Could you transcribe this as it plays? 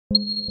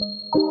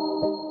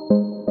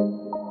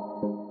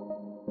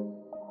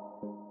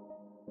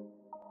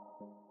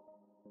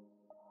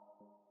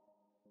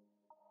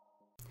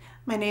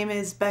My name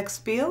is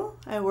Bexx Biehl.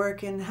 I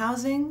work in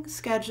housing,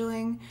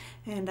 scheduling,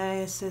 and I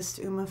assist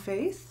Uma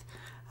Faith.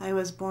 I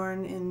was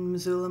born in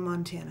Missoula,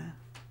 Montana.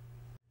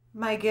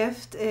 My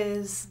gift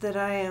is that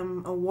I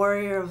am a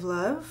warrior of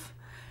love,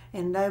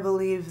 and I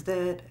believe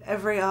that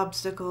every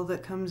obstacle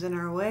that comes in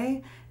our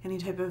way, any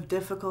type of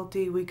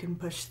difficulty we can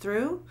push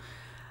through.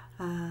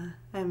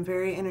 I'm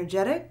very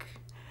energetic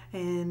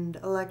and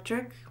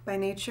electric by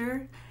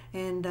nature,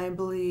 and I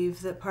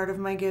believe that part of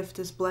my gift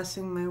is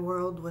blessing my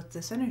world with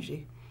this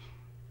energy.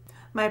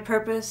 My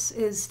purpose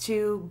is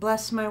to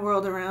bless my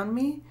world around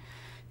me,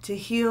 to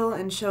heal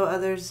and show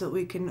others that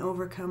we can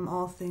overcome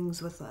all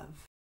things with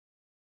love.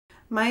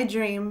 My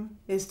dream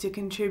is to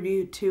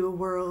contribute to a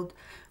world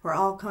where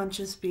all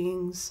conscious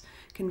beings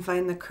can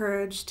find the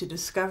courage to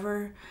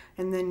discover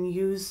and then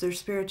use their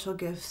spiritual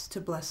gifts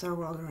to bless our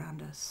world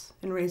around us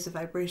and raise the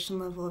vibration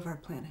level of our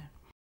planet.